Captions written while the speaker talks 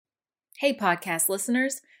Hey, podcast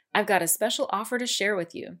listeners, I've got a special offer to share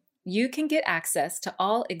with you. You can get access to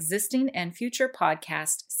all existing and future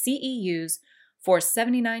podcast CEUs for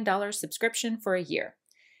 $79 subscription for a year.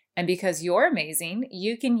 And because you're amazing,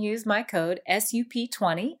 you can use my code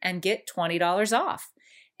SUP20 and get $20 off.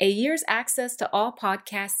 A year's access to all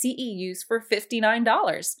podcast CEUs for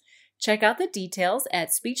 $59. Check out the details at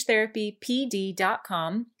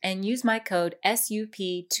speechtherapypd.com and use my code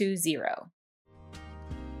SUP20.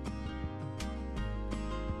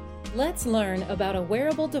 Let's learn about a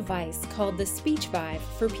wearable device called the SpeechVive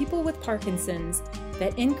for people with Parkinson's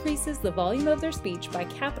that increases the volume of their speech by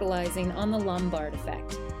capitalizing on the Lombard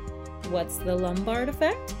effect. What's the Lombard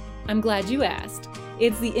effect? I'm glad you asked.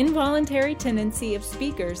 It's the involuntary tendency of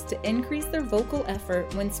speakers to increase their vocal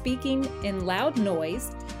effort when speaking in loud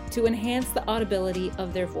noise to enhance the audibility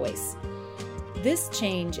of their voice. This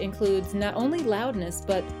change includes not only loudness,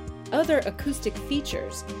 but other acoustic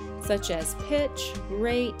features, such as pitch,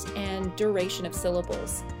 rate, and duration of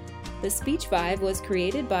syllables. The SpeechVive was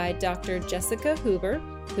created by Dr. Jessica Huber,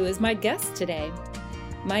 who is my guest today.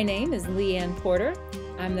 My name is Leanne Porter.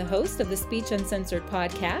 I'm the host of the Speech Uncensored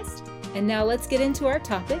podcast, and now let's get into our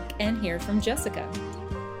topic and hear from Jessica.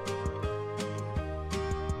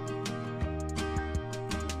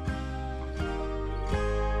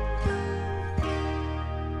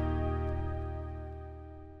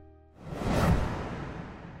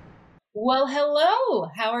 Well, hello.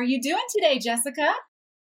 How are you doing today, Jessica?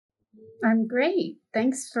 I'm great.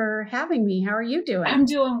 Thanks for having me. How are you doing? I'm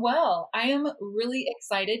doing well. I am really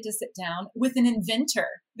excited to sit down with an inventor.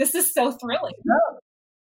 This is so thrilling. Oh.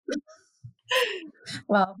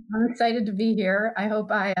 Well, I'm excited to be here. I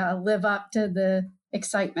hope I live up to the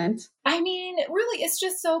excitement. I mean, really, it's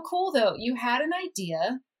just so cool, though. You had an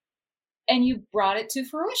idea and you brought it to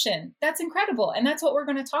fruition. That's incredible. And that's what we're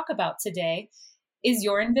going to talk about today is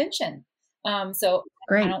your invention. So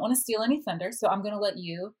Great. I don't want to steal any thunder, so I'm going to let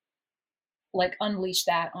you unleash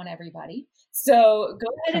that on everybody. So go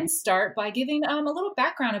ahead and start by giving a little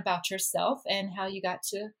background about yourself and how you got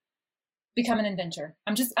to become an inventor.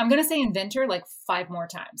 I'm going to say inventor 5 more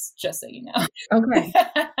times, just so you know. Okay.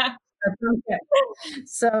 Okay.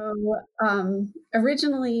 So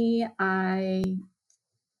originally I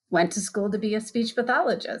went to school to be a speech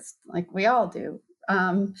pathologist, like we all do.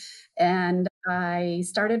 And I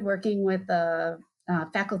started working with a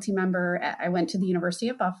faculty member. I went to the University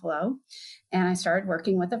of Buffalo, and I started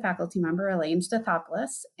working with a faculty member, Elaine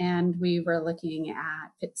Stathopoulos, and we were looking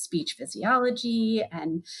at speech physiology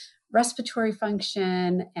and respiratory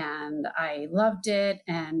function, and I loved it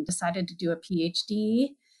and decided to do a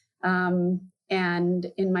PhD. And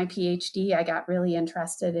in my PhD, I got really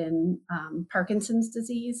interested in Parkinson's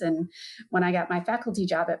disease. And when I got my faculty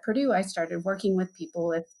job at Purdue, I started working with people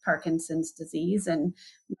with Parkinson's disease. And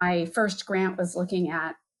my first grant was looking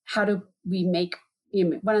at how do we make,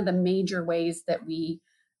 one of the major ways that we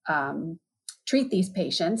treat these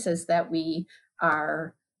patients is that we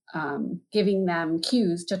are giving them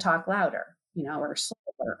cues to talk louder, or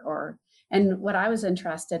slower. And what I was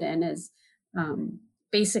interested in is,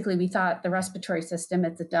 basically, we thought the respiratory system,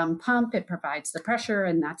 it's a dumb pump. It provides the pressure,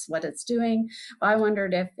 and that's what it's doing. Well, I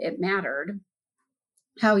wondered if it mattered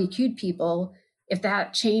how we cued people, if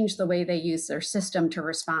that changed the way they use their system to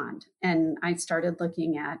respond. And I started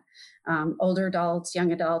looking at older adults,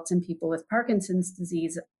 young adults, and people with Parkinson's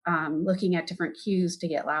disease, looking at different cues to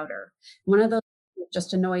get louder. One of those was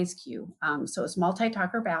just a noise cue. So it's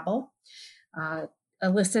multi-talk or babble.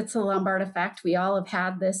 Elicits a Lombard effect. We all have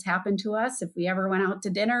had this happen to us. If we ever went out to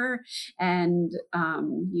dinner and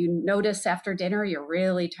you notice after dinner, you're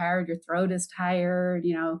really tired, your throat is tired,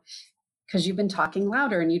 because you've been talking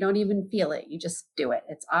louder and you don't even feel it. You just do it.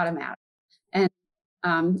 It's automatic. And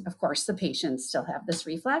of course, the patients still have this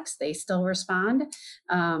reflex. They still respond.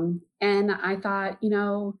 And I thought,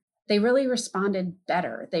 they really responded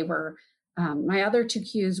better. They were my other 2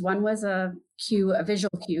 cues. One was a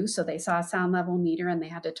visual cue. So they saw a sound level meter and they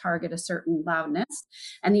had to target a certain loudness.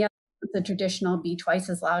 And the other was the traditional be twice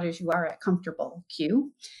as loud as you are at comfortable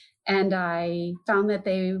cue. And I found that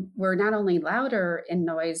they were not only louder in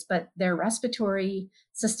noise, but their respiratory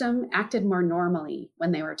system acted more normally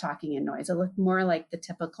when they were talking in noise. It looked more like the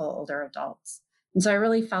typical older adults. And so I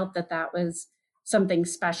really felt that that was something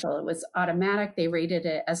special. It was automatic. They rated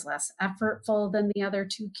it as less effortful than the other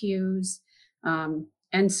 2 cues.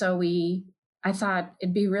 And so I thought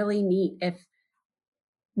it'd be really neat if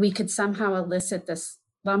we could somehow elicit this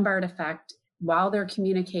Lombard effect while they're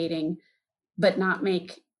communicating, but not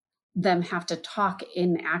make them have to talk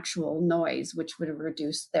in actual noise, which would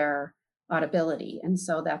reduce their audibility. And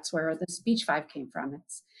so that's where the SpeechVive came from.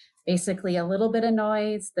 It's basically a little bit of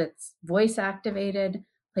noise that's voice activated,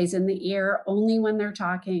 plays in the ear only when they're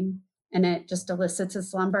talking, and it just elicits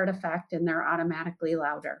this lumbar effect and they're automatically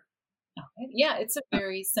louder. Okay. Yeah, it's a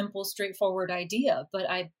very simple, straightforward idea, but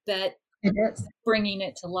I bet It is. bringing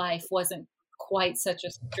it to life wasn't quite such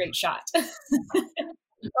a straight shot.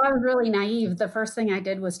 I was really naive. The first thing I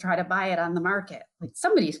did was try to buy it on the market. Like,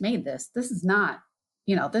 somebody's made this. This is not,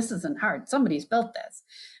 this isn't hard. Somebody's built this.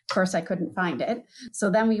 Of course, I couldn't find it.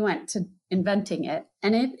 So then we went to inventing it,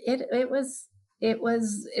 and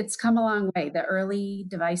it's come a long way. The early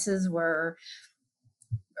devices were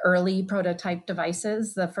early prototype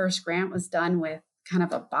devices. The first grant was done with kind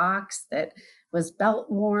of a box that was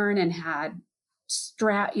belt worn and had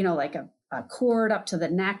strap, like a cord up to the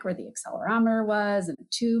neck where the accelerometer was, and a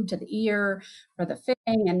tube to the ear for the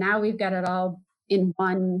fitting. And now we've got it all in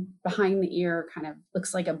one behind the ear, kind of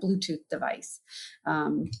looks like a Bluetooth device.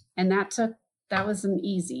 And that wasn't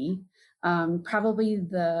easy. Probably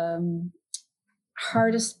the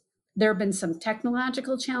hardest, there have been some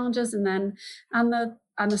technological challenges. And then on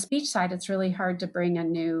the speech side, it's really hard to bring a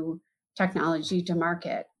new technology to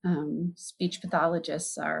market. Speech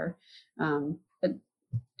pathologists are, and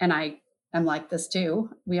I'm like this too.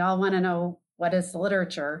 We all want to know what is the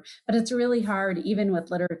literature, but it's really hard, even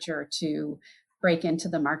with literature, to break into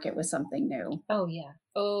the market with something new. Oh yeah,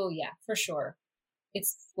 for sure.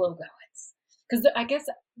 It's slow going. Because I guess,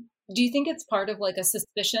 do you think it's part of like a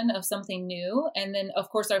suspicion of something new? And then, of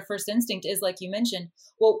course, our first instinct is, like you mentioned,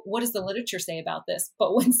 well, what does the literature say about this?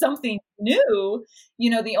 But when something new,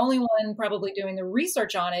 the only one probably doing the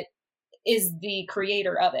research on it is the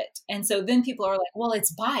creator of it. And so then people are like, well,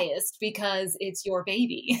 it's biased because it's your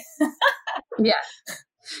baby. Yeah.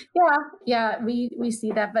 Yeah, we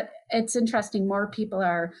see that, but it's interesting. More people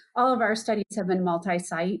all of our studies have been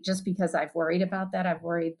multi-site, just because I've worried about that. I've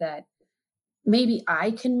worried that maybe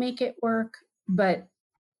I can make it work, but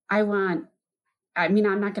I'm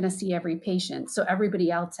not going to see every patient. So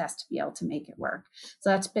everybody else has to be able to make it work.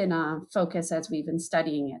 So that's been a focus as we've been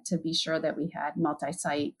studying it, to be sure that we had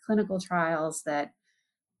multi-site clinical trials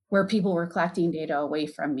where people were collecting data away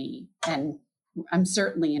from me. And I'm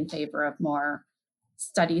certainly in favor of more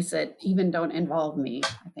studies that even don't involve me.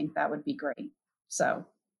 I think that would be great. So,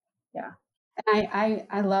 yeah. And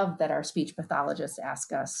I love that our speech pathologists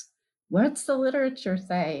ask us, what's the literature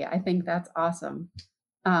say? I think that's awesome.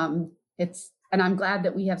 And I'm glad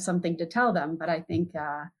that we have something to tell them, but I think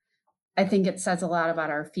it says a lot about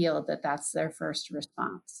our field that that's their first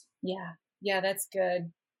response. Yeah, that's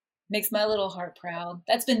good. Makes my little heart proud.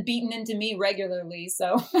 That's been beaten into me regularly,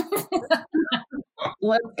 so.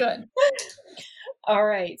 Well, that's good. All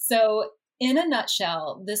right. So in a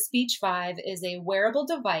nutshell, the SpeechVive is a wearable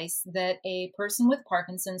device that a person with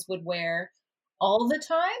Parkinson's would wear all the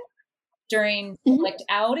time during select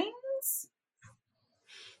outings.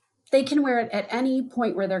 They can wear it at any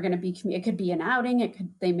point where they're going to be. It could be an outing.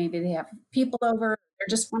 Maybe they have people over, or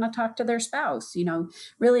just want to talk to their spouse.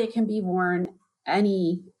 Really, it can be worn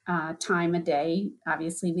any time of day.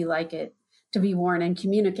 Obviously, we like it to be worn in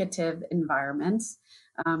communicative environments.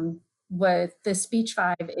 With the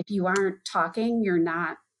SpeechVive, if you aren't talking, you're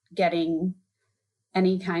not getting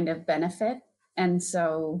any kind of benefit. And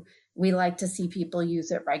so we like to see people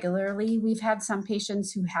use it regularly. We've had some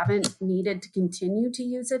patients who haven't needed to continue to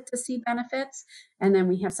use it to see benefits. And then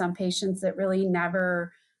we have some patients that really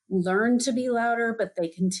never learn to be louder, but they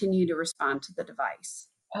continue to respond to the device.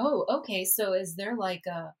 Oh, okay. So is there like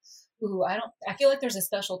I feel like there's a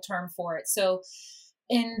special term for it. So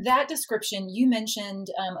in that description, you mentioned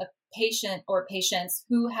a patient or patients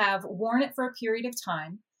who have worn it for a period of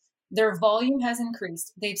time. Their volume has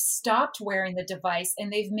increased. They've stopped wearing the device and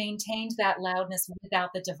they've maintained that loudness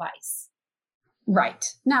without the device. Right.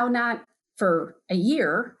 Now, not for a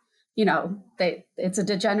year, it's a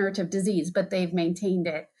degenerative disease, but they've maintained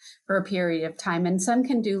it for a period of time. And some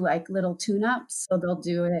can do like little tune-ups. So they'll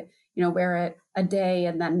do it, wear it a day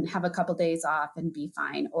and then have a couple days off and be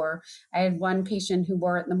fine. Or I had one patient who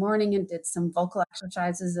wore it in the morning and did some vocal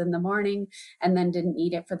exercises in the morning and then didn't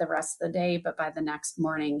need it for the rest of the day. But by the next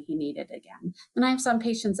morning, he needed it again. And I have some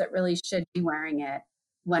patients that really should be wearing it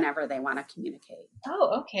whenever they want to communicate.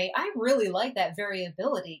 Oh, okay. I really like that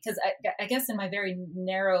variability, because I guess in my very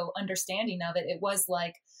narrow understanding of it, it was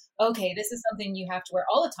like, okay, this is something you have to wear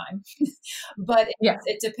all the time. But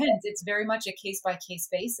it depends. It's very much a case-by-case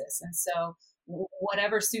basis. And so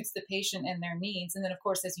whatever suits the patient and their needs. And then, of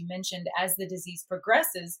course, as you mentioned, as the disease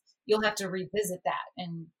progresses, you'll have to revisit that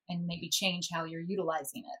and maybe change how you're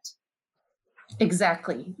utilizing it.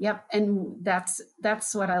 Exactly. Yep. And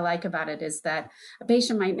that's what I like about it, is that a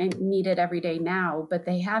patient might need it every day now, but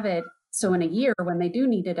they have it So in a year, when they do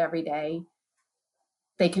need it every day,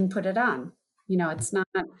 they can put it on. It's not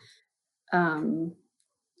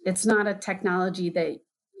a technology that,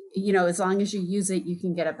 as long as you use it, you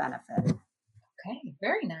can get a benefit. Okay,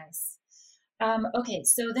 very nice. Okay,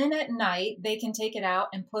 so then at night they can take it out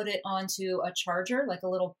and put it onto a charger, like a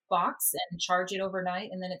little box, and charge it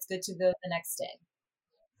overnight, and then it's good to go the next day.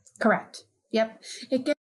 Correct. Yep. It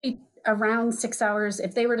gets around 6 hours.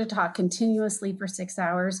 If they were to talk continuously for 6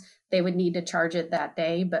 hours, they would need to charge it that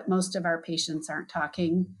day. But most of our patients aren't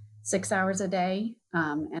talking 6 hours a day.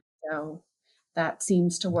 And so that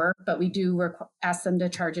seems to work. But we do ask them to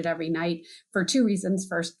charge it every night for two reasons.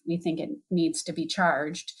 First, we think it needs to be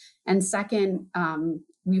charged. And second,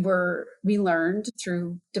 we learned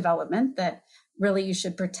through development that really you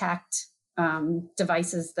should protect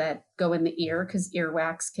devices that go in the ear, because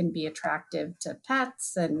earwax can be attractive to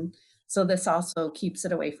pets. And so this also keeps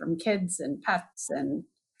it away from kids and pets. And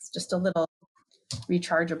it's just a little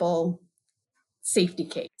rechargeable safety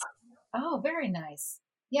case. Oh, very nice.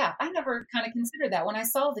 Yeah, I never kind of considered that. When I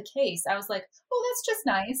saw the case, I was like, oh, that's just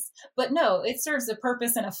nice. But no, it serves a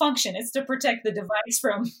purpose and a function. It's to protect the device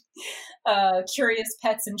from curious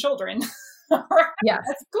pets and children. Yes.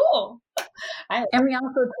 That's cool. And we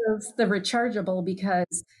also chose the rechargeable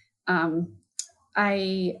because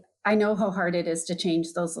I know how hard it is to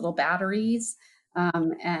change those little batteries.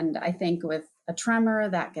 And I think with a tremor,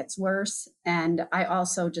 that gets worse. And I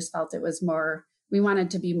also just felt we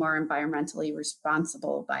wanted to be more environmentally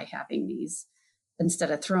responsible by having these,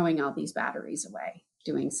 instead of throwing all these batteries away,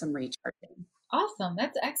 doing some recharging. Awesome.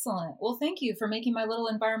 That's excellent. Well, thank you for making my little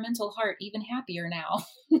environmental heart even happier now.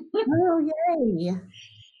 Oh, yay.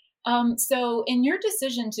 So in your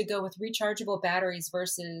decision to go with rechargeable batteries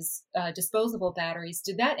versus disposable batteries,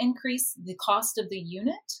 did that increase the cost of the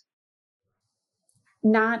unit?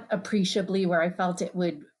 Not appreciably, where I felt it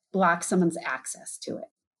would block someone's access to it,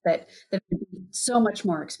 that it would be so much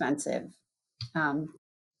more expensive,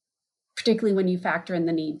 particularly when you factor in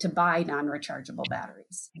the need to buy non-rechargeable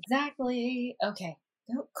batteries. Exactly. Okay.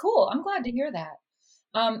 Cool. I'm glad to hear that.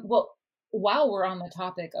 Well, while we're on the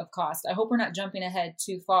topic of cost, I hope we're not jumping ahead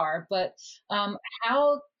too far, but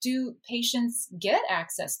how do patients get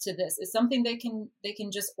access to this? Is something they can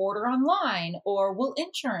just order online, or will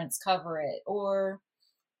insurance cover it, or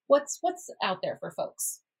what's out there for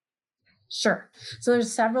folks? Sure. So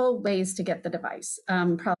there's several ways to get the device.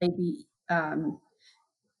 Probably the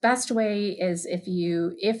best way is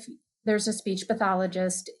if there's a speech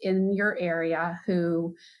pathologist in your area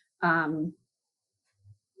who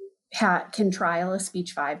can trial a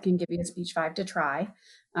SpeechVive, can give you a SpeechVive to try.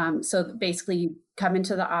 So basically, you come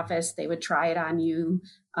into the office, they would try it on you,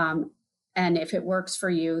 and if it works for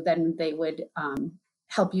you, then they would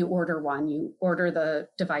help you order one. You order the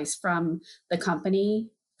device from the company,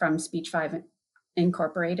 from SpeechVive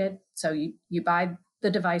Incorporated. So you buy the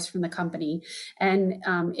device from the company, and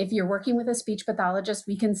if you're working with a speech pathologist,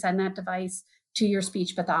 we can send that device to your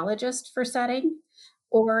speech pathologist for setting.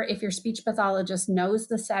 Or if your speech pathologist knows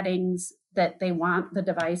the settings that they want the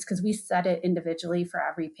device, because we set it individually for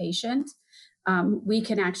every patient, we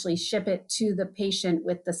can actually ship it to the patient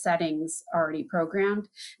with the settings already programmed.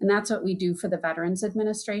 And that's what we do for the Veterans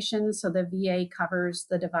Administration. So the VA covers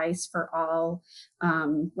the device for all.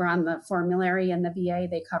 We're on the formulary in the VA.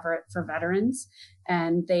 They cover it for veterans.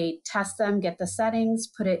 And they test them, get the settings,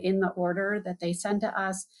 put it in the order that they send to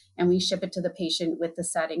us, and we ship it to the patient with the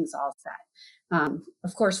settings all set.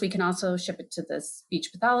 Of course, we can also ship it to the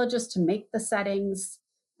speech pathologist to make the settings,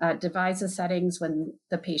 devise the settings when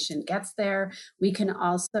the patient gets there. We can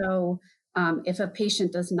also, if a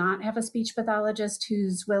patient does not have a speech pathologist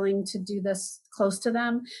who's willing to do this close to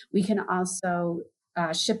them, we can also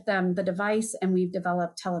ship them the device, and we've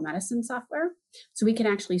developed telemedicine software. So we can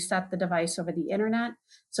actually set the device over the internet.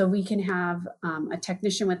 So we can have a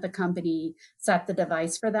technician with the company set the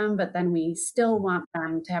device for them, but then we still want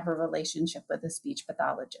them to have a relationship with a speech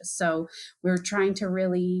pathologist. So we're trying to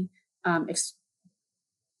really,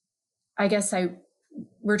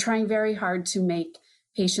 we're trying very hard to make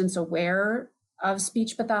patients aware of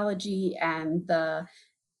speech pathology and the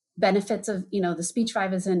benefits of, the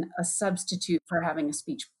SpeechVive isn't a substitute for having a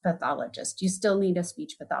speech pathologist. You still need a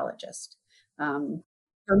speech pathologist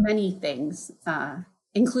for many things,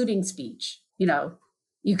 including speech.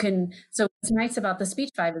 You can, so what's nice about the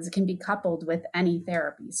SpeechVive is it can be coupled with any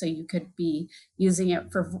therapy. So you could be using it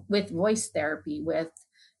with voice therapy, with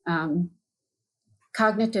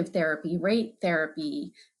cognitive therapy, rate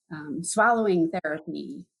therapy, swallowing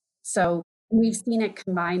therapy. So we've seen it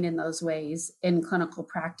combined in those ways in clinical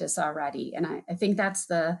practice already. And I think that's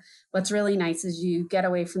what's really nice is you get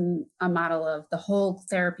away from a model of the whole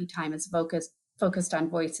therapy time is focused on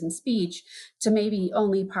voice and speech to maybe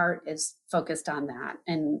only part is focused on that.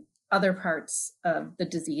 And other parts of the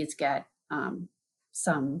disease get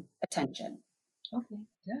some attention. Okay,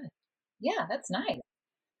 good. Yeah, that's nice.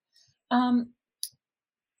 Um,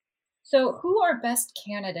 so who are best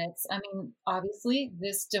candidates? I mean, obviously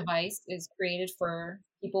this device is created for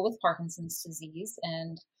people with Parkinson's disease,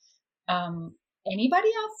 and um, anybody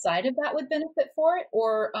outside of that would benefit for it?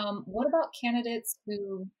 Or what about candidates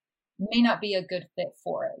who may not be a good fit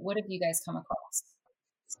for it? What have you guys come across?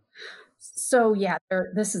 So yeah,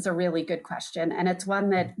 this is a really good question, and it's one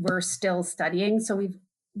that we're still studying. So we've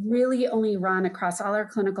really only run across all our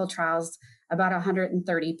clinical trials about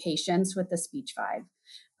 130 patients with the SpeechVive,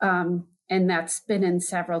 and that's been in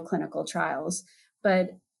several clinical trials.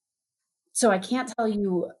 But so I can't tell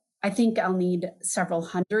you. I think I'll need several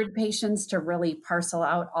hundred patients to really parcel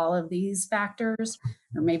out all of these factors,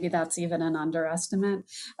 or maybe that's even an underestimate.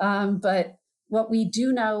 But what we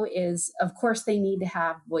do know is, of course, they need to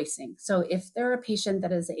have voicing. So if they're a patient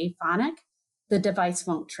that is aphonic, the device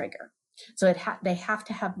won't trigger. So they have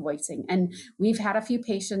to have voicing. And we've had a few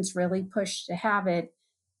patients really push to have it,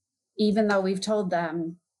 even though we've told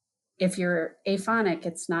them, if you're aphonic,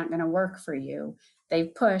 it's not going to work for you.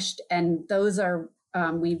 They've pushed, and those are,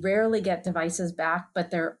 we rarely get devices back,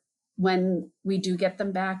 but when we do get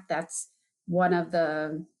them back, that's one of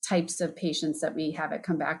the types of patients that we have it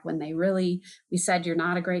come back when we said you're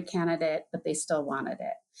not a great candidate, but they still wanted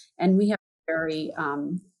it. And we have a very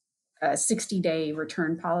 60-day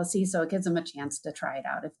return policy, so it gives them a chance to try it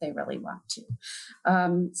out if they really want to.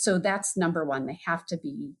 So that's number one. They have to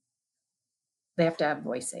have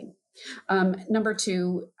voicing. Number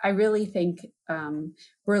two, I really think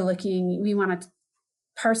we want to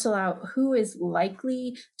parcel out who is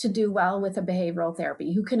likely to do well with a behavioral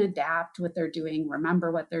therapy, who can adapt what they're doing,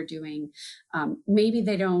 remember what they're doing. Maybe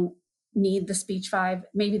they don't need the SpeechVive,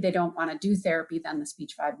 maybe they don't want to do therapy, then the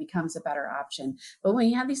SpeechVive becomes a better option. But when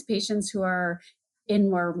you have these patients who are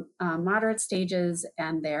in more moderate stages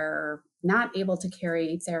and they're not able to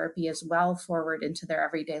carry therapy as well forward into their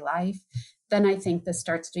everyday life, then I think this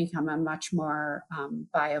starts to become a much more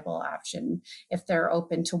viable option if they're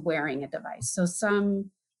open to wearing a device. So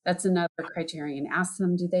that's another criterion. Ask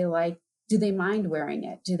them, do they mind wearing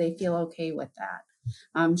it? Do they feel okay with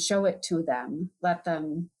that? Show it to them, let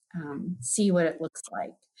them see what it looks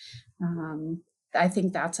like. I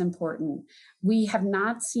think that's important. We have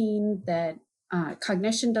not seen that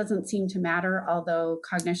cognition doesn't seem to matter, although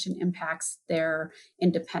cognition impacts their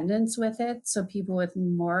independence with it. So people with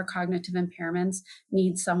more cognitive impairments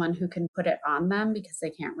need someone who can put it on them because they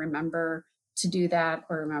can't remember to do that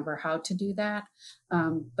or remember how to do that,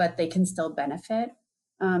 but they can still benefit.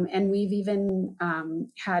 And we've even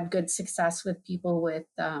had good success with people with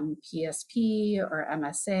PSP or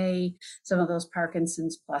MSA, some of those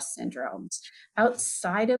Parkinson's plus syndromes.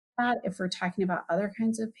 Outside of that, if we're talking about other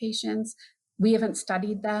kinds of patients, we haven't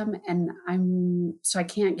studied them, and I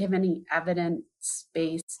can't give any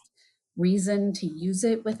evidence-based reason to use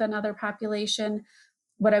it with another population.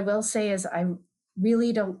 What I will say is I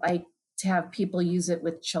really don't like to have people use it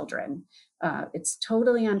with children. It's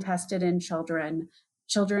totally untested in children.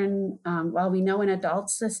 Children, while we know in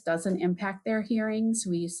adults this doesn't impact their hearings,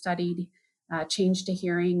 we studied change to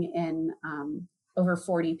hearing in over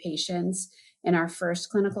 40 patients in our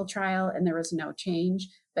first clinical trial, and there was no change.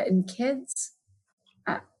 But in kids,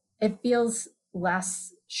 it feels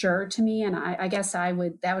less sure to me, and I guess that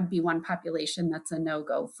would be one population that's a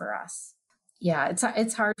no-go for us. Yeah,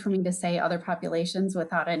 it's hard for me to say other populations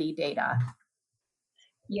without any data.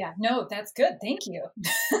 Yeah, no, that's good. Thank you.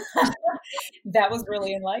 That was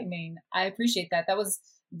really enlightening. I appreciate that. That was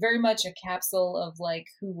very much a capsule of like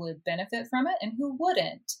who would benefit from it and who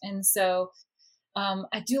wouldn't. And so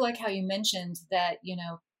I do like how you mentioned that,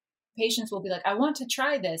 patients will be like, I want to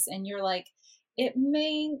try this. And you're like, you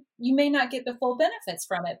may not get the full benefits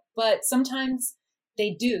from it, but sometimes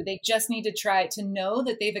they do. They just need to try it to know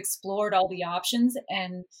that they've explored all the options.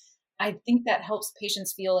 And I think that helps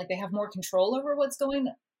patients feel like they have more control over what's going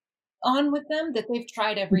on with them, that they've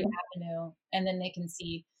tried every avenue, and then they can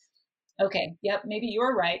see, okay, yep, maybe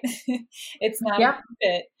you're right. It's not a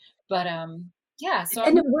fit, but yeah. So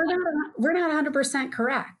and we're not 100%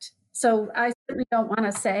 correct. So I certainly don't want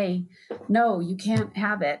to say, no, you can't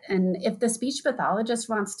have it. And if the speech pathologist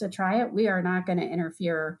wants to try it, we are not going to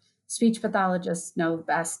interfere. Speech pathologists know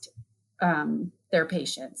best their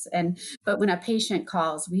patients. But when a patient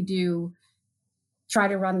calls, we do try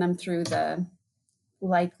to run them through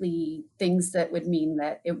likely things that would mean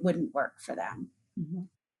that it wouldn't work for them. Mhm.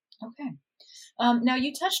 Okay. Now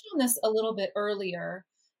you touched on this a little bit earlier.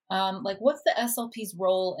 Like, what's the SLP's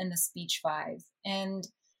role in the SpeechVive, and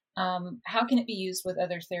how can it be used with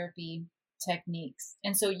other therapy techniques?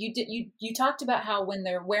 And so you talked about how when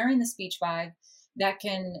they're wearing the SpeechVive, that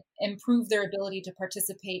can improve their ability to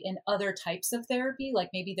participate in other types of therapy, like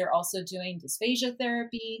maybe they're also doing dysphagia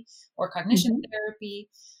therapy or cognition Mhm. therapy.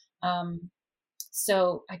 Um,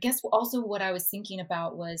 so I guess also what I was thinking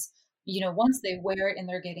about was, once they wear it and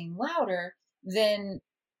they're getting louder, then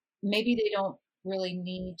maybe they don't really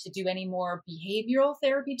need to do any more behavioral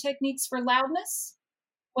therapy techniques for loudness.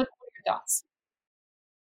 What are your thoughts?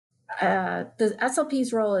 The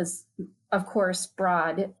SLP's role is, of course,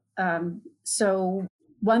 broad. So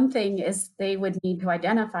one thing is they would need to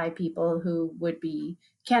identify people who would be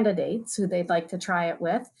candidates who they'd like to try it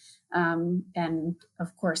with, and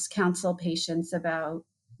of course, counsel patients about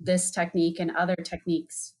this technique and other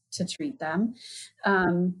techniques to treat them.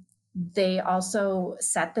 They also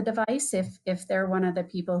set the device if they're one of the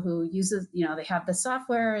people who uses, they have the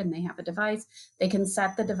software and they have a device, they can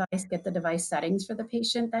set the device, get the device settings for the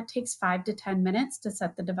patient. That takes 5 to 10 minutes to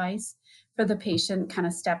set the device for the patient, kind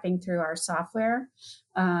of stepping through our software.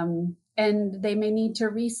 And they may need to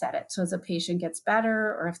reset it. So as a patient gets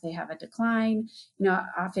better, or if they have a decline,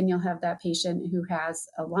 often you'll have that patient who has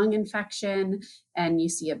a lung infection and you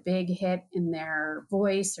see a big hit in their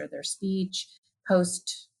voice or their speech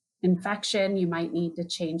post infection. You might need to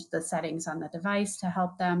change the settings on the device to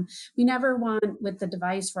help them. We never want, with the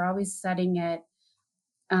device, we're always setting it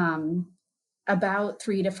about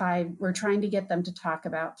 3 to 5. We're trying to get them to talk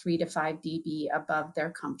about 3 to 5 dB above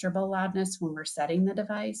their comfortable loudness when we're setting the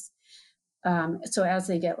device. So as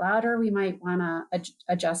they get louder, we might want to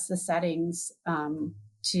adjust the settings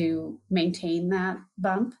to maintain that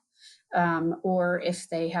bump. Or if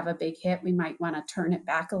they have a big hit, we might want to turn it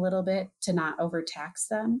back a little bit to not overtax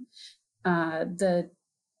them. The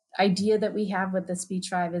idea that we have with the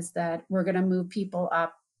SpeechVive is that we're going to move people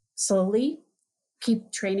up slowly,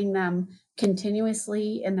 keep training them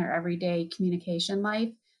continuously in their everyday communication life,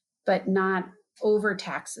 but not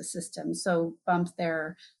overtax the system. So bump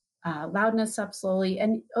their loudness up slowly.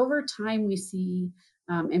 And over time, we see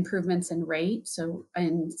improvements in rate. So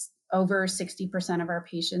in over 60% of our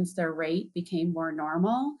patients, their rate became more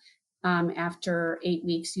normal after 8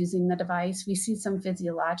 weeks using the device. We see some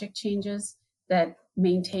physiologic changes that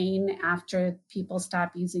maintain after people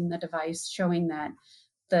stop using the device, showing that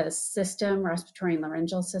the system, respiratory and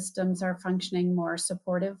laryngeal systems, are functioning more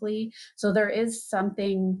supportively. So there is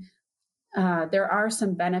something, there are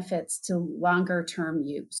some benefits to longer term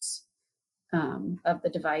use of the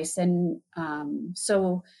device. And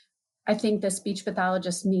so I think the speech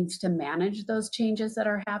pathologist needs to manage those changes that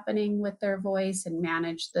are happening with their voice and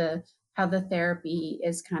manage how the therapy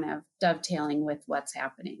is kind of dovetailing with what's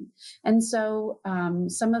happening. And so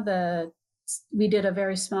we did a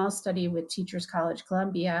very small study with Teachers College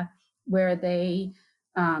Columbia where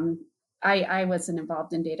I wasn't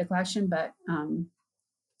involved in data collection, but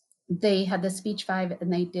they had the SpeechVive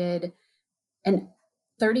and they did an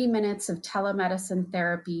 30 minutes of telemedicine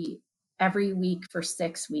therapy every week for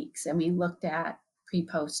 6 weeks. And we looked at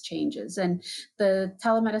pre-post changes. And the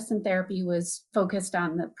telemedicine therapy was focused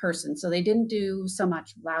on the person. So they didn't do so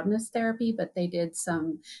much loudness therapy, but they did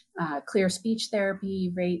some clear speech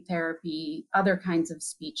therapy, rate therapy, other kinds of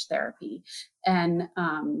speech therapy. And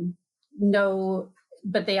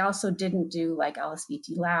but they also didn't do like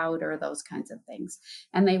LSVT loud or those kinds of things.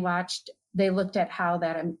 And they looked at how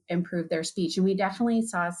that improved their speech. And we definitely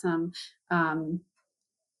saw some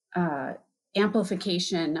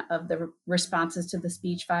amplification of the responses to the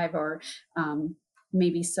SpeechVive, or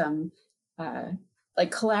maybe some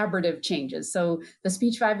like collaborative changes. So the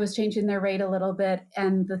SpeechVive was changing their rate a little bit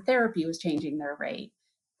and the therapy was changing their rate.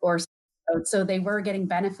 So they were getting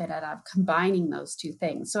benefit out of combining those two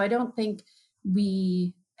things. So I don't think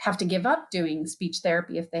we have to give up doing speech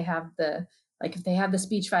therapy if they have the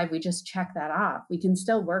SpeechVive, we just check that off. We can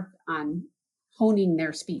still work on honing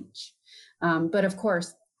their speech. But of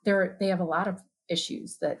course, they have a lot of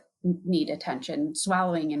issues that need attention.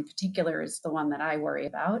 Swallowing in particular is the one that I worry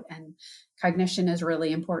about. And cognition is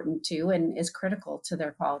really important too, and is critical to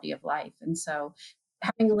their quality of life. And so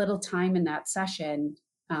having a little time in that session,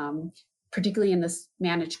 particularly in this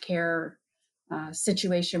managed care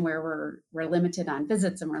situation where we're limited on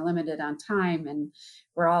visits and we're limited on time and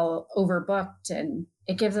we're all overbooked, and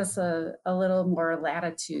it gives us a little more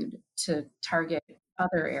latitude to target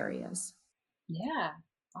other areas. Yeah,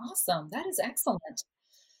 awesome. That is excellent.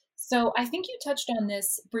 So I think you touched on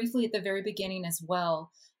this briefly at the very beginning as well.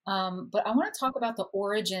 But I want to talk about the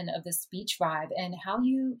origin of the SpeechVive and how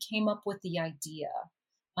you came up with the idea.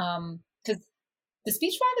 Because the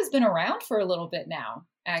SpeechVive has been around for a little bit now,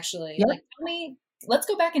 actually. Yep. Like, tell me, let's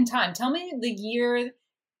go back in time. Tell me the year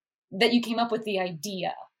that you came up with the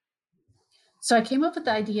idea. So I came up with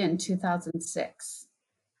the idea in 2006.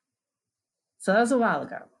 So that was a while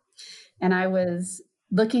ago. And I was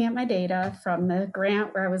looking at my data from the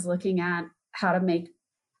grant where I was looking at how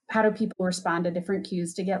do people respond to different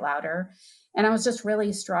cues to get louder. And I was just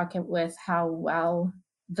really struck with how well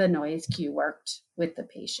the noise cue worked with the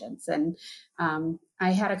patients. And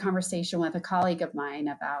I had a conversation with a colleague of mine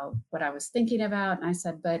about what I was thinking about. And I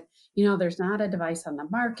said, but there's not a device on the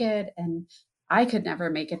market and I could never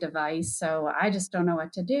make a device. So I just don't know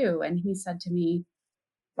what to do. And he said to me,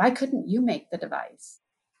 why couldn't you make the device?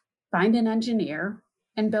 Find an engineer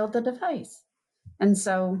and build the device. And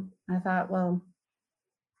so I thought, well,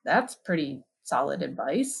 that's pretty solid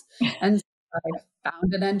advice. And so I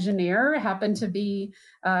found an engineer, happened to be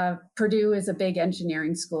Purdue is a big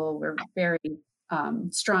engineering school. We're very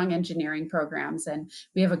strong engineering programs, and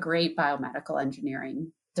we have a great biomedical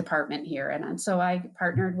engineering department here. And so I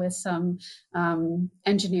partnered with some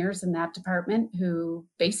engineers in that department who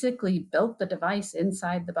basically built the device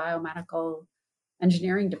inside the biomedical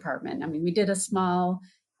engineering department. I mean, we did a small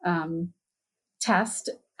test,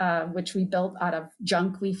 which we built out of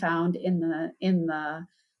junk we found in the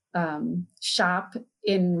shop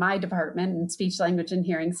in my department in speech, language, and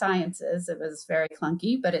hearing sciences. It was very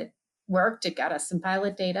clunky, but it worked. It got us some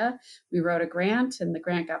pilot data. We wrote a grant, and the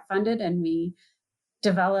grant got funded, and we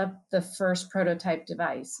developed the first prototype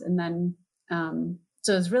device. And then,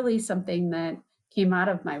 so it was really something that came out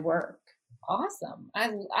of my work. Awesome.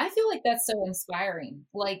 I feel like that's so inspiring.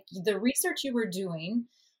 Like the research you were doing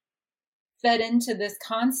fed into this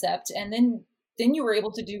concept, and then you were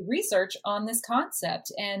able to do research on this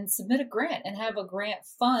concept and submit a grant and have a grant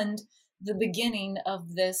fund the beginning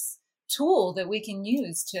of this tool that we can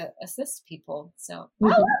use to assist people. So I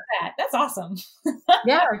love that. That's awesome.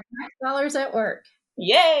 Yeah, our tax dollars at work.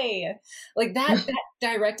 Yay. Like that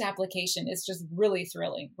direct application is just really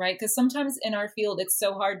thrilling, right? Because sometimes in our field, it's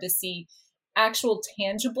so hard to see actual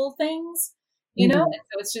tangible things, and so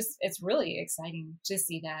it's really exciting to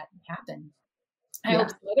see that happen. I hope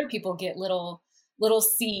some other people get little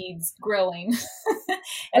seeds growing.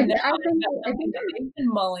 And then I think they've been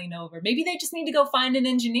mulling over. Maybe they just need to go find an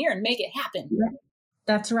engineer and make it happen. Yeah,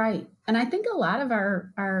 that's right. And I think a lot of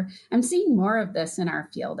our I'm seeing more of this in our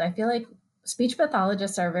field. I feel like speech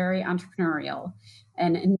pathologists are very entrepreneurial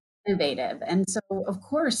and innovative. And so of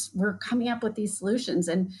course we're coming up with these solutions.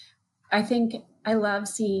 And I think I love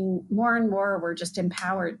seeing more and more we're just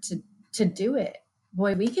empowered to do it.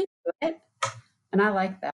 Boy, we can do it. And I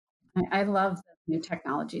like that. I love the new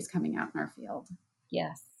technologies coming out in our field.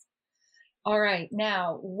 Yes. All right.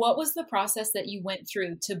 Now, what was the process that you went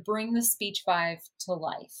through to bring the SpeechVive to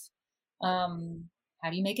life? How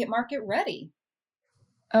do you make it market ready?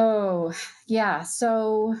 Oh, yeah.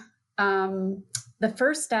 So the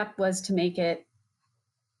first step was to make it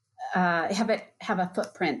have a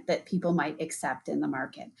footprint that people might accept in the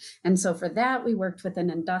market. And so for that, we worked with an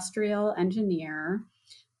industrial engineer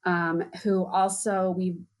who also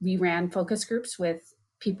we ran focus groups with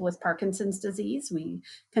people with Parkinson's disease. We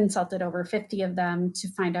consulted over 50 of them to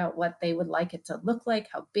find out what they would like it to look like,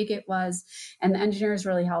 how big it was. And the engineer is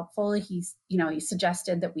really helpful. He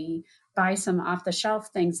suggested that we buy some off-the-shelf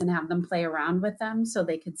things and have them play around with them so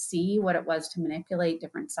they could see what it was to manipulate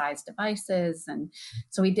different size devices. And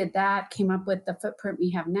so we did that, came up with the footprint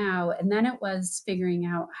we have now. And then it was figuring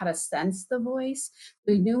out how to sense the voice.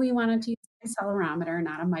 We knew we wanted to use an accelerometer,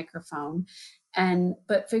 not a microphone.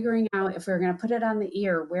 But figuring out if we were going to put it on the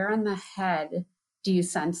ear, where on the head do you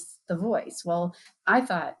sense the voice? Well, I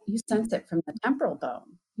thought you sense it from the temporal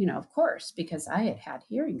bone, of course, because I had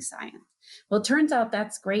hearing science. Well, it turns out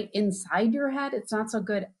that's great inside your head. It's not so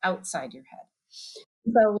good outside your head.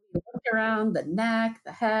 So we looked around the neck,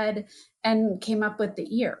 the head, and came up with the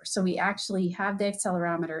ear. So we actually have the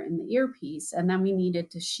accelerometer in the earpiece, and then we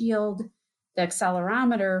needed to shield the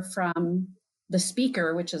accelerometer from the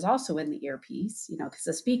speaker, which is also in the earpiece, because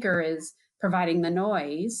the speaker is providing the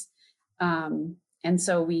noise. And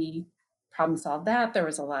so we problem solved that. There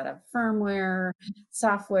was a lot of firmware,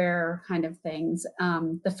 software kind of things.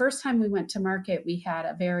 The first time we went to market, we had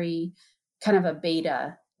a very kind of a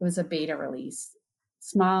beta. It was a beta release,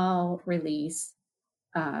 small release.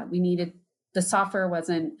 The software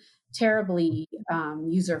wasn't terribly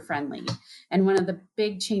user-friendly. And one of the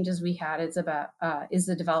big changes we had is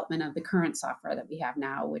the development of the current software that we have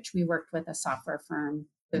now, which we worked with a software firm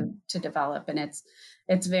to develop. And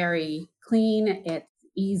it's very clean. It's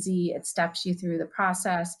easy. It steps you through the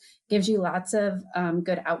process, gives you lots of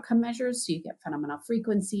good outcome measures. So you get fundamental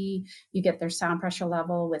frequency, you get their sound pressure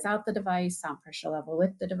level without the device, sound pressure level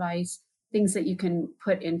with the device, things that you can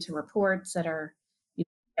put into reports that are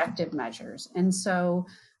objective measures. And so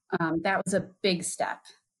that was a big step.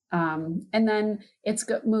 And then it's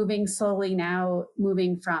moving slowly now,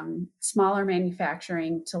 moving from smaller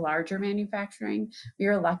manufacturing to larger manufacturing. We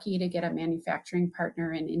are lucky to get a manufacturing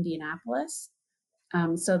partner in Indianapolis.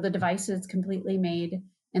 So the device is completely made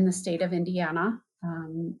in the state of Indiana,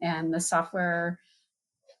 and the software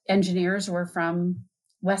engineers were from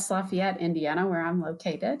West Lafayette, Indiana, where I'm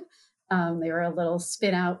located. They were a little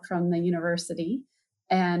spin out from the university.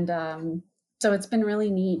 And so it's been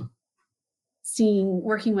really neat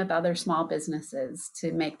working with other small businesses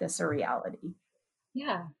to make this a reality.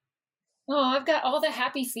 Yeah. Oh, I've got all the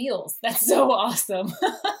happy feels. That's so awesome.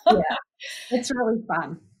 Yeah, it's really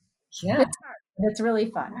fun. Yeah. It's hard, but it's really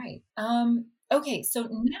fun. Right. Okay, so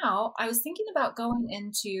now I was thinking about going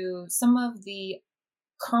into some of the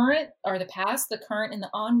current or the past, the current, and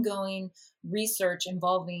the ongoing research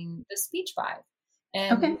involving the SpeechVive.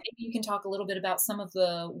 And maybe you can talk a little bit about some of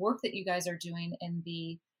the work that you guys are doing in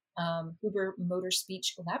the Huber Motor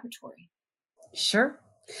Speech Laboratory. Sure.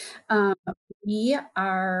 We had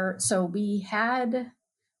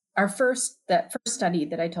our first study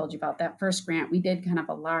that I told you about, that first grant. We did kind of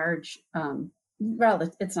a large,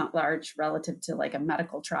 it's not large relative to like a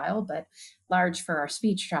medical trial, but large for our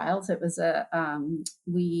speech trials. It was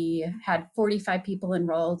we had 45 people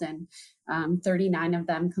enrolled, and 39 of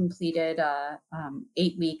them completed a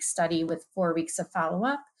 8-week study with 4 weeks of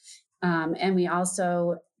follow-up. And we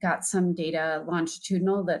also got some data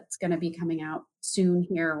longitudinal that's going to be coming out soon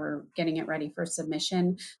here. We're getting it ready for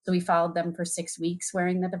submission. So we followed them for 6 weeks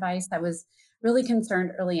wearing the device. I was really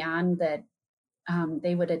concerned early on that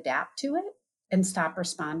they would adapt to it and stop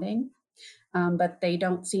responding. But they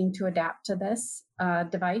don't seem to adapt to this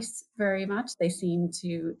device very much. They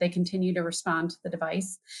continue to respond to the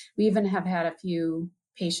device. We even have had a few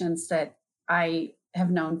patients that I have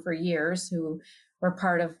known for years who were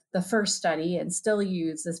part of the first study and still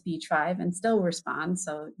use the SpeechVive and still respond.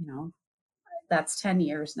 So, that's 10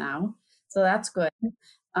 years now. So that's good.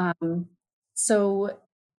 So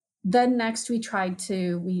then next we kind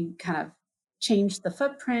of changed the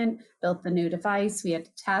footprint, built the new device. We had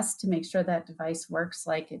to test to make sure that device works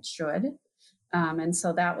like it should. And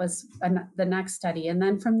so that was the next study. And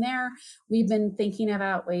then from there, we've been thinking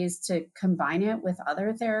about ways to combine it with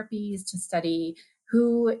other therapies to study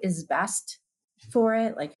who is best for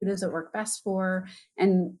it, like who does it work best for,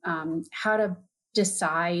 and how to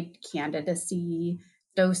decide candidacy,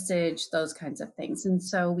 dosage, those kinds of things. And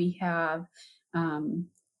so we have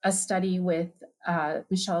a study with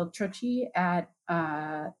Michelle Trucci at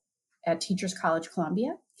Teachers College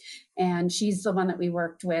Columbia. And she's the one that we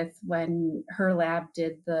worked with when her lab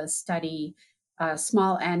did the study,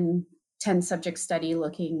 small N 10 subject study,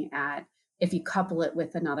 looking at if you couple it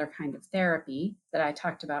with another kind of therapy that I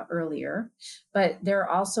talked about earlier. But they're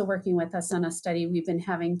also working with us on a study. We've been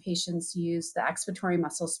having patients use the expiratory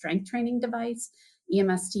muscle strength training device,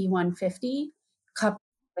 EMST 150, coupled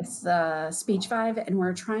with the SpeechVive, and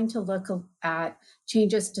we're trying to look at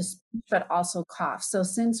changes to speech, but also cough. So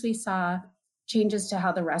since we saw changes to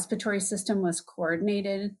how the respiratory system was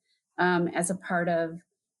coordinated as a part of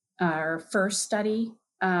our first study,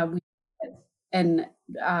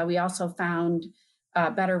 we also found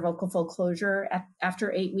better vocal fold closure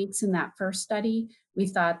after 8 weeks in that first study. We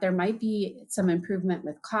thought there might be some improvement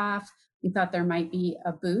with cough. We thought there might be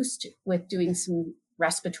a boost with doing some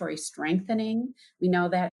respiratory strengthening. We know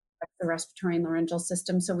that the respiratory and laryngeal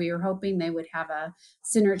system. So we were hoping they would have a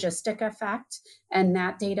synergistic effect. And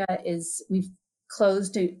that data we've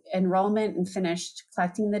closed enrollment and finished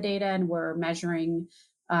collecting the data, and we're measuring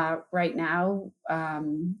right now.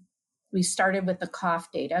 We started with the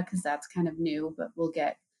cough data because that's kind of new, but we'll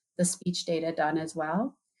get the speech data done as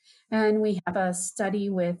well. And we have a study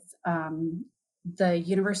with the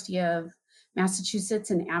University of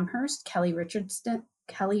Massachusetts in Amherst. Kelly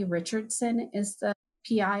Richardson is the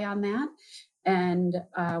PI on that. And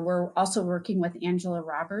we're also working with Angela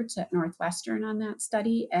Roberts at Northwestern on that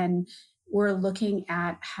study. And we're looking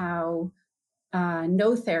at how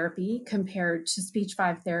no therapy compared to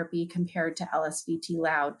SpeechVive therapy compared to LSVT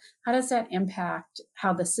loud. How does that impact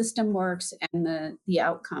how the system works and the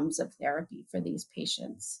outcomes of therapy for these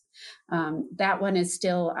patients? That one is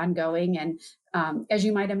still ongoing. And as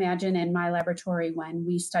you might imagine, in my laboratory, when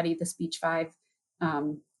we study the SpeechVive,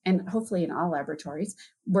 and hopefully in all laboratories,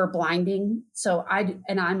 we're blinding. So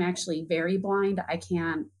I'm actually very blind.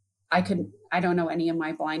 I don't know any of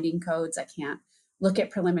my blinding codes. I can't look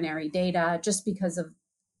at preliminary data just because of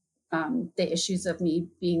the issues of me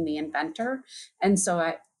being the inventor. And so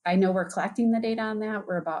I know we're collecting the data on that.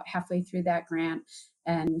 We're about halfway through that grant.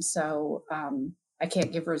 And so I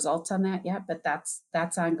can't give results on that yet, but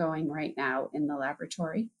that's ongoing right now in the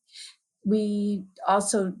laboratory. We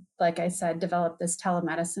also, like I said, developed this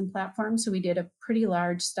telemedicine platform. So we did a pretty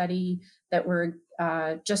large study that we're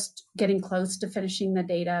just getting close to finishing the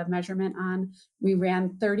data measurement on. We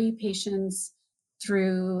ran 30 patients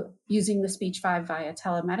through using the SpeechVive via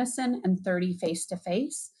telemedicine and 30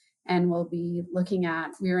 face-to-face. And we'll be looking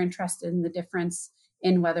at, we're interested in the difference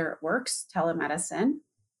in whether it works, telemedicine.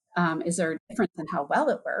 Is there a difference in how well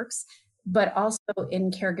it works, but also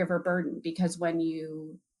in caregiver burden, because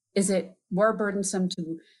is it more burdensome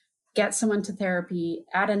to get someone to therapy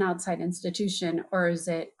at an outside institution, or is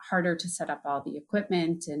it harder to set up all the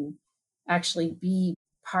equipment and actually be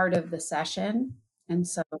part of the session? And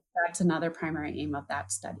so that's another primary aim of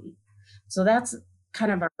that study. So that's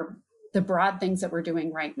kind of the broad things that we're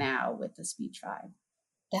doing right now with the SpeechVive.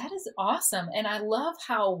 That is awesome. And I love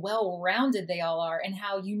how well-rounded they all are and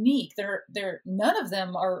how unique. None of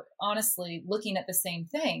them are honestly looking at the same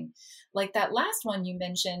thing. Like that last one you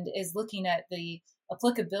mentioned is looking at the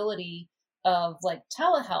applicability of like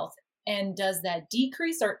telehealth, and does that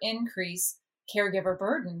decrease or increase caregiver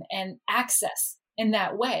burden and access in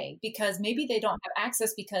that way? Because maybe they don't have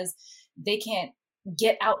access because they can't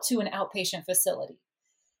get out to an outpatient facility.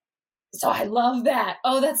 So I love that.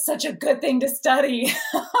 Oh, that's such a good thing to study.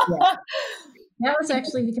 Yeah. That was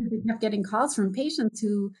actually because we kept getting calls from patients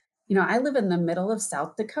who, I live in the middle of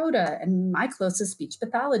South Dakota and my closest speech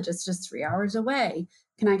pathologist is just 3 hours away.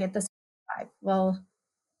 Can I get this? Well,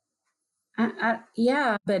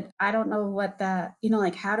 yeah, but I don't know what that,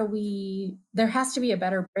 like, there has to be a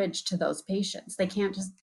better bridge to those patients. They can't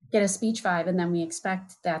just get a SpeechVive and then we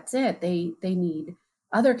expect that's it. They need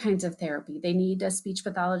other kinds of therapy. They need a speech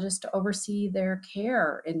pathologist to oversee their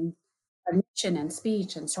care in cognition and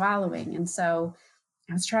speech and swallowing. And so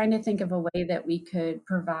I was trying to think of a way that we could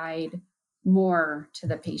provide more to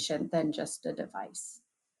the patient than just a device.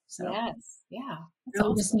 So yes, yeah,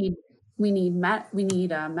 we need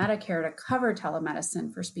Medicare to cover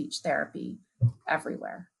telemedicine for speech therapy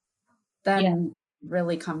everywhere. Then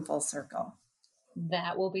really come full circle.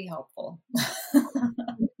 That will be helpful.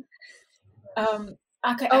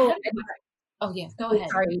 Okay. Yeah, go ahead.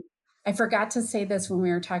 Sorry. I forgot to say this when we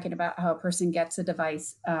were talking about how a person gets a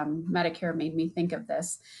device. Medicare made me think of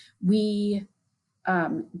this. We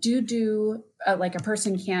do like a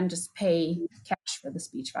person can just pay cash for the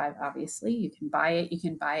SpeechVive. Obviously, you can buy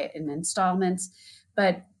it in installments,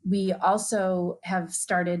 but we also have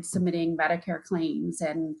started submitting Medicare claims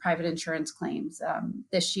and private insurance claims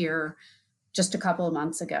this year, just a couple of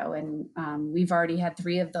months ago, and we've already had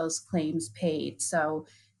 3 of those claims paid. So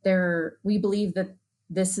we believe that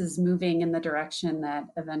this is moving in the direction that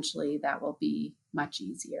eventually that will be much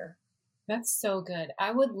easier. That's so good.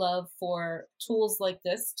 I would love for tools like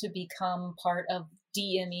this to become part of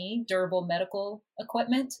DME, durable medical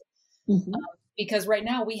equipment, because right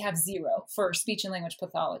now we have 0 for speech and language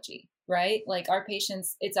pathology, right? Like our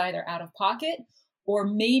patients, it's either out of pocket or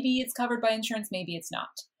maybe it's covered by insurance, maybe it's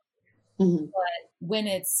not. But when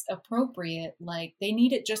it's appropriate, like they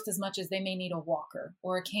need it just as much as they may need a walker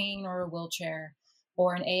or a cane or a wheelchair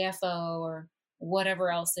or an AFO or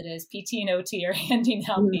whatever else it is, PT and OT are handing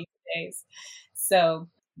out these days. So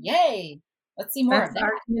yay, let's see more That's of that. the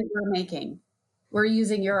argument we're making. We're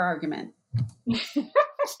using your argument.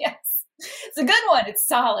 Yes, it's a good one. It's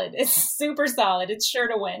solid. It's super solid. It's sure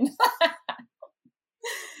to win.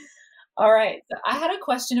 All right. So I had a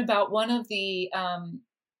question about one of the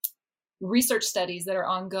research studies that are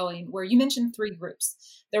ongoing where you mentioned 3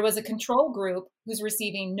 groups. There was a control group who's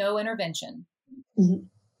receiving no intervention.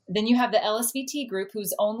 Then you have the LSVT group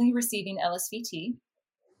who's only receiving LSVT.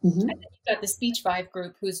 And then you've got the SpeechVive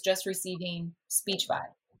group who's just receiving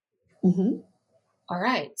SpeechVive. All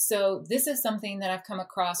right. So this is something that I've come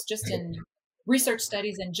across just in research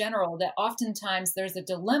studies in general, that oftentimes there's a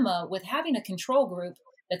dilemma with having a control group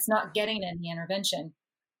that's not getting any intervention,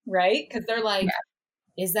 right? Because they're like,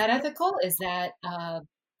 is that ethical? Is that,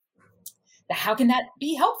 how can that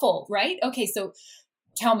be helpful? Right? Okay. So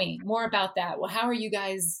tell me more about that. Well, how are you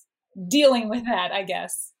guys dealing with that, I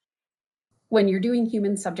guess? When you're doing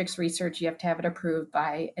human subjects research, you have to have it approved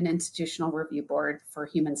by an institutional review board for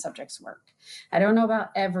human subjects work. I don't know about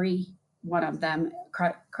every one of them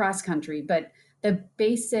cross country, but the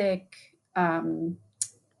basic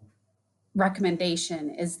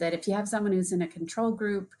recommendation is that if you have someone who's in a control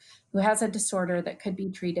group who has a disorder that could be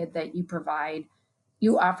treated, that you provide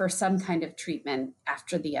you offer some kind of treatment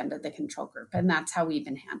after the end of the control group. And that's how we've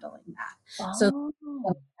been handling that. So Oh,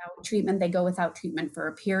 without treatment, they go without treatment for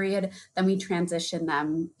a period. Then we transition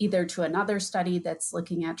them either to another study that's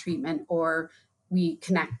looking at treatment, or we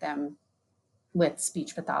connect them with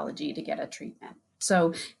speech pathology to get a treatment.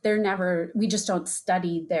 So we just don't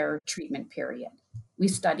study their treatment period. We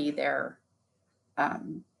study their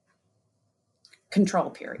control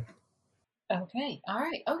period. okay. All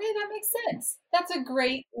right. Okay, that makes sense. That's a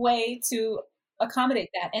great way to accommodate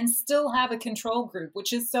that and still have a control group,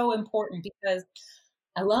 which is so important because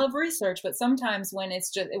I love research, but sometimes when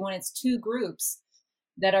it's two groups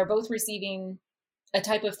that are both receiving a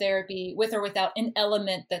type of therapy with or without an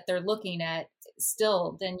element that they're looking at,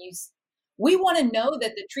 still, then we want to know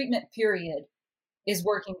that the treatment period is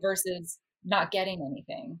working versus not getting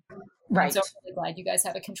anything. And Right. so I'm really glad you guys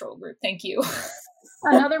have a control group. Thank you.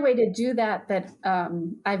 Another way to do that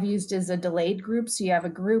I've used is a delayed group. So you have a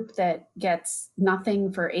group that gets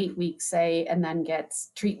nothing for 8 weeks, say, and then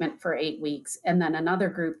gets treatment for 8 weeks. And then another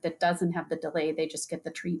group that doesn't have the delay, they just get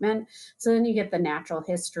the treatment. So then you get the natural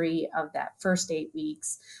history of that first 8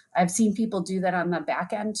 weeks. I've seen people do that on the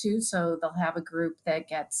back end too. So they'll have a group that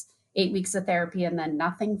gets 8 weeks of therapy and then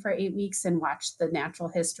nothing for 8 weeks and watch the natural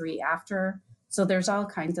history after. So there's all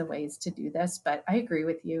kinds of ways to do this, but I agree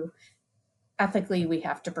with you. Ethically, we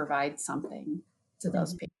have to provide something to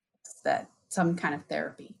those patients, that some kind of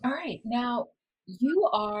therapy. All right. Now, you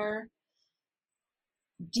are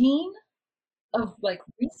Dean of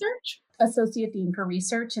research? Associate Dean for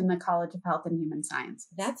Research in the College of Health and Human Sciences.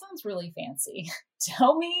 That sounds really fancy.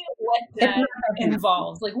 Tell me what It's that not that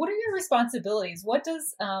involves. What are your responsibilities? What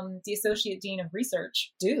does the Associate Dean of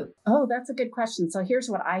Research do? Oh, that's a good question. So here's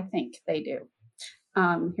what I think they do.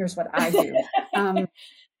 Here's what I do.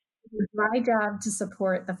 It's my job to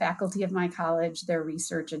support the faculty of my college, their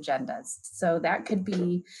research agendas. So that could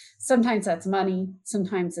be, sometimes that's money,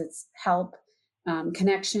 sometimes it's help,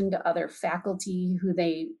 connection to other faculty who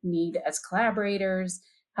they need as collaborators,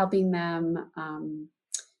 helping them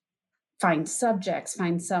find subjects,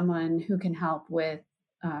 find someone who can help with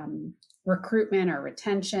recruitment or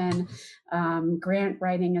retention, grant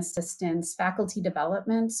writing assistance, faculty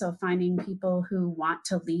development. So finding people who want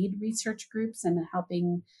to lead research groups and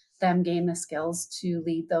helping them gain the skills to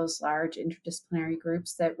lead those large interdisciplinary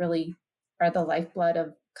groups that really are the lifeblood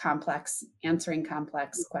of answering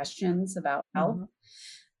complex questions about health.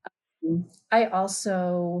 I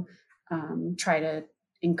also try to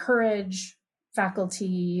encourage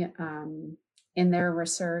faculty in their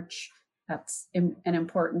research. That's an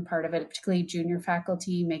important part of it, particularly junior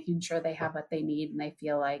faculty, making sure they have what they need and they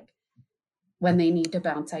feel like when they need to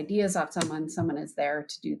bounce ideas off someone is there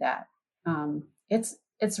to do that.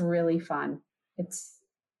 It's really fun. It's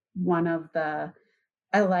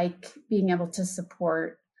I like being able to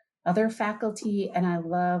support other faculty, and I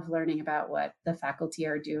love learning about what the faculty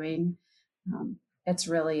are doing. It's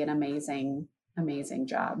really an amazing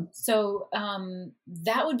job. So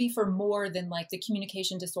that would be for more than the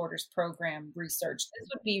communication disorders program research. This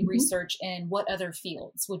would be research in what other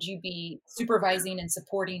fields would you be supervising and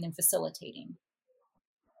supporting and facilitating?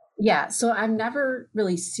 Yeah, so I'm never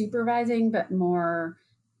really supervising, but more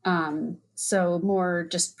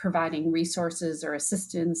just providing resources or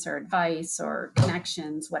assistance or advice or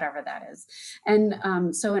connections, whatever that is.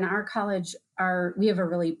 And so in our college, we have a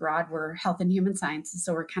really we're health and human sciences,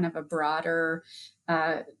 so we're kind of a broader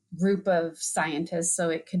group of scientists. So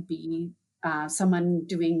it could be someone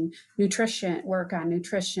doing work on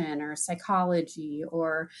nutrition or psychology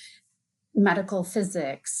or medical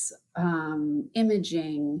physics,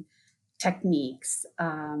 imaging techniques.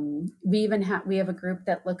 We have a group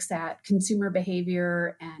that looks at consumer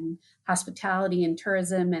behavior and hospitality and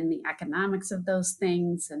tourism and the economics of those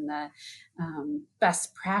things and the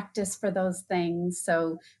best practice for those things.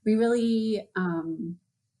 So we really,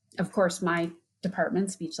 of course, my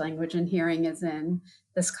department, speech, language, and hearing, is in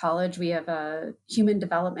this college. We have a human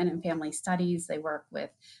development and family studies. They work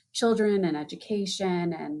with children and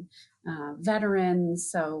education and veterans.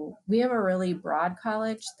 So we have a really broad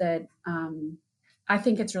college that I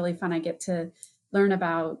think it's really fun. I get to learn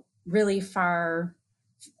about really far,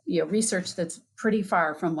 research that's pretty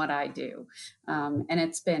far from what I do. And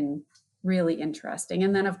it's been really interesting.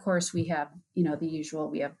 And then of course we have, the usual,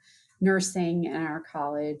 we have nursing in our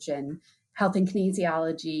college and health and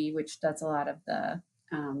kinesiology, which does a lot of the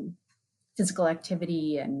physical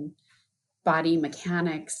activity and body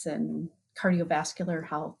mechanics and cardiovascular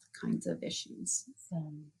health kinds of issues.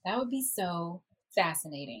 That would be so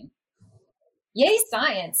fascinating. Yay,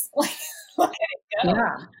 science!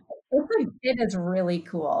 Yeah, it is really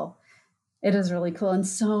cool. It is really cool. And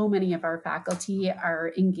so many of our faculty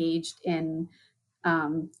are engaged in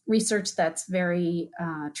research that's very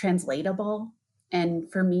translatable.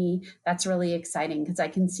 And for me, that's really exciting because I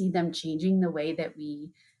can see them changing the way that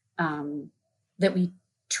we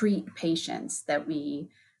treat patients, that we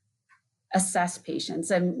assess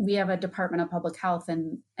patients. And we have a Department of Public Health,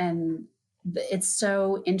 and it's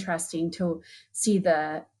so interesting to see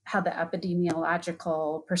how the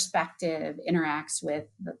epidemiological perspective interacts with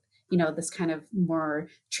this kind of more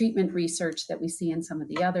treatment research that we see in some of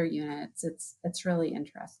the other units. It's really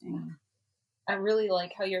interesting. I really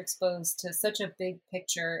like how you're exposed to such a big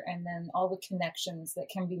picture and then all the connections that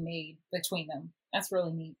can be made between them. That's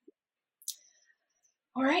really neat.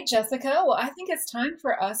 All right, Jessica. Well, I think it's time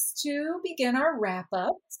for us to begin our wrap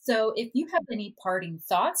up. So if you have any parting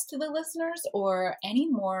thoughts to the listeners or any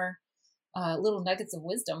more little nuggets of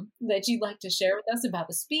wisdom that you'd like to share with us about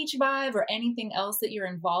the SpeechVive or anything else that you're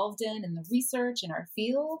involved in the research in our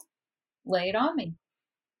field, lay it on me.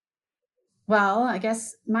 Well, I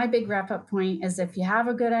guess my big wrap up point is if you have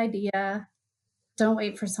a good idea, don't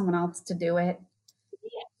wait for someone else to do it.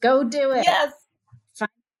 Yeah. Go do it. Yes. Find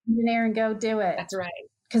an engineer and go do it. That's right.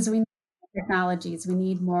 Because we need technologies, we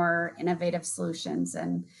need more innovative solutions,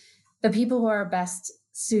 and the people who are best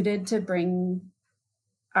suited to bring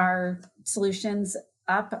our solutions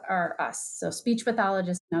up are us. So speech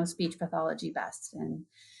pathologists know speech pathology best, and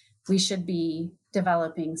we should be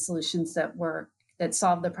developing solutions that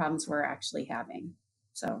solve the problems we're actually having.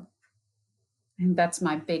 So, and that's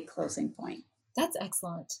my big closing point. That's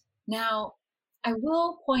excellent. Now, I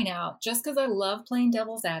will point out, just because I love playing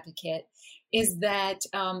devil's advocate, is that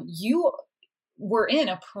you were in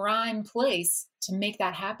a prime place to make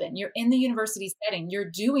that happen. You're in the university setting, you're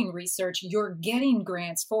doing research, you're getting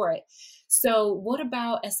grants for it. So what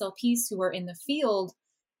about SLPs who are in the field,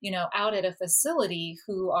 out at a facility,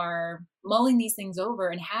 who are mulling these things over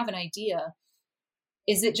and have an idea?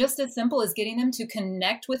 Is it just as simple as getting them to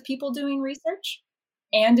connect with people doing research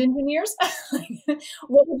and engineers?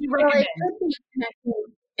 What would you recommend?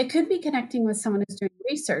 It could be connecting with someone who's doing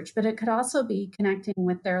research, but it could also be connecting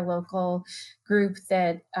with their local group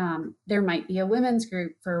that there might be a women's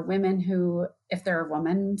group for women who, if they're a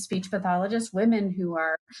woman speech pathologist, women who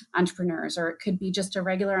are entrepreneurs, or it could be just a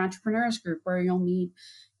regular entrepreneurs group where you'll meet,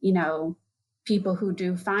 people who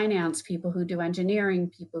do finance, people who do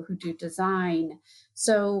engineering, people who do design.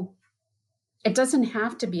 So it doesn't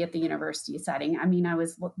have to be at the university setting. I mean, I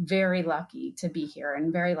was very lucky to be here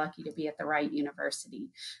and very lucky to be at the right university,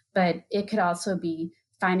 but it could also be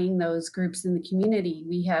finding those groups in the community.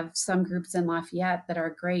 We have some groups in Lafayette that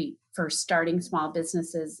are great for starting small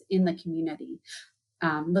businesses in the community.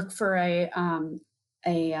 Look for a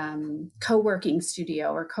co-working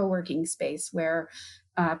studio or co-working space where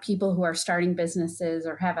people who are starting businesses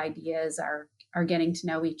or have ideas are getting to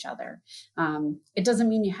know each other. It doesn't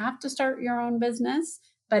mean you have to start your own business,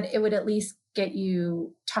 but it would at least get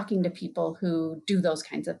you talking to people who do those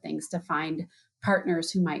kinds of things to find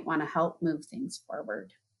partners who might want to help move things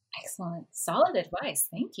forward. Excellent. Solid advice.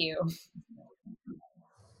 Thank you.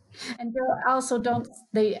 And also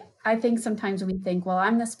I think sometimes we think, well,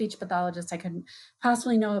 I'm the speech pathologist, I couldn't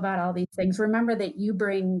possibly know about all these things. Remember that you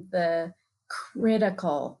bring the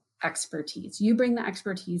critical expertise. You bring the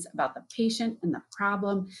expertise about the patient and the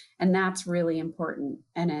problem, and that's really important.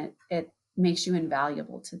 And it makes you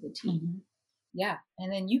invaluable to the team. Mm-hmm. Yeah.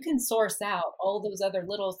 And then you can source out all those other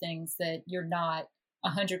little things that you're not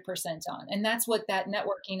 100% on. And that's what that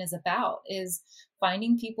networking is about, is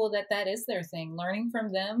finding people that is their thing, learning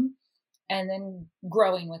from them, and then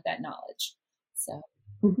growing with that knowledge. So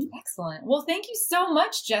Excellent. Well, thank you so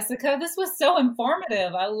much, Jessica. This was so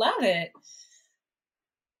informative. I love it.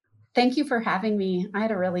 Thank you for having me. I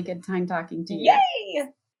had a really good time talking to you. Yay!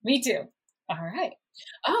 Me too. All right.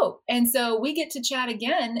 Oh, and so we get to chat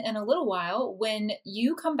again in a little while when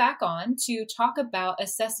you come back on to talk about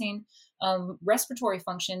assessing respiratory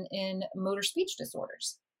function in motor speech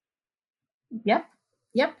disorders. Yep.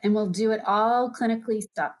 And we'll do it all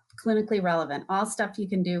clinically relevant, all stuff you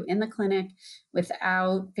can do in the clinic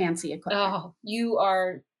without fancy equipment. Oh, you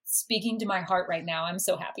are speaking to my heart right now. I'm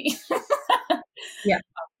so happy. Yeah,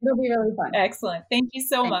 it'll be really fun. Excellent. Thank you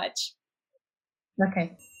so much.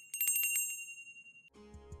 Okay.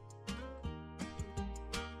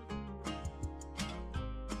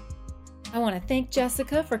 I want to thank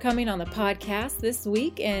Jessica for coming on the podcast this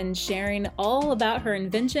week and sharing all about her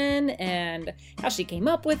invention and how she came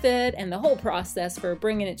up with it and the whole process for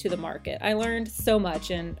bringing it to the market. I learned so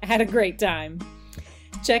much and had a great time.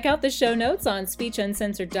 Check out the show notes on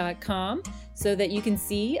speechuncensored.com so that you can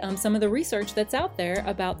see some of the research that's out there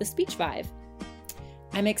about the SpeechVive.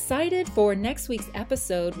 I'm excited for next week's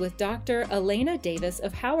episode with Dr. Elena Davis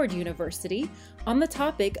of Howard University on the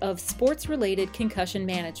topic of sports-related concussion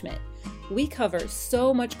management. We cover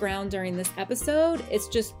so much ground during this episode, it's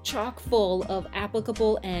just chock full of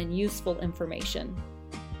applicable and useful information.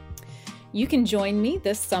 You can join me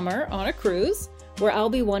this summer on a cruise where I'll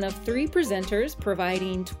be one of 3 presenters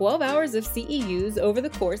providing 12 hours of CEUs over the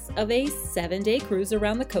course of a 7-day cruise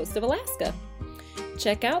around the coast of Alaska.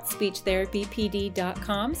 Check out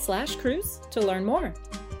speechtherapypd.com/cruise to learn more.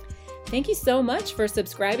 Thank you so much for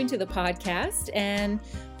subscribing to the podcast and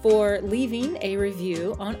for leaving a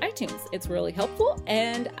review on iTunes. It's really helpful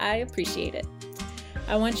and I appreciate it.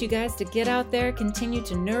 I want you guys to get out there, continue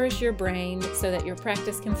to nourish your brain so that your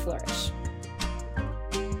practice can flourish.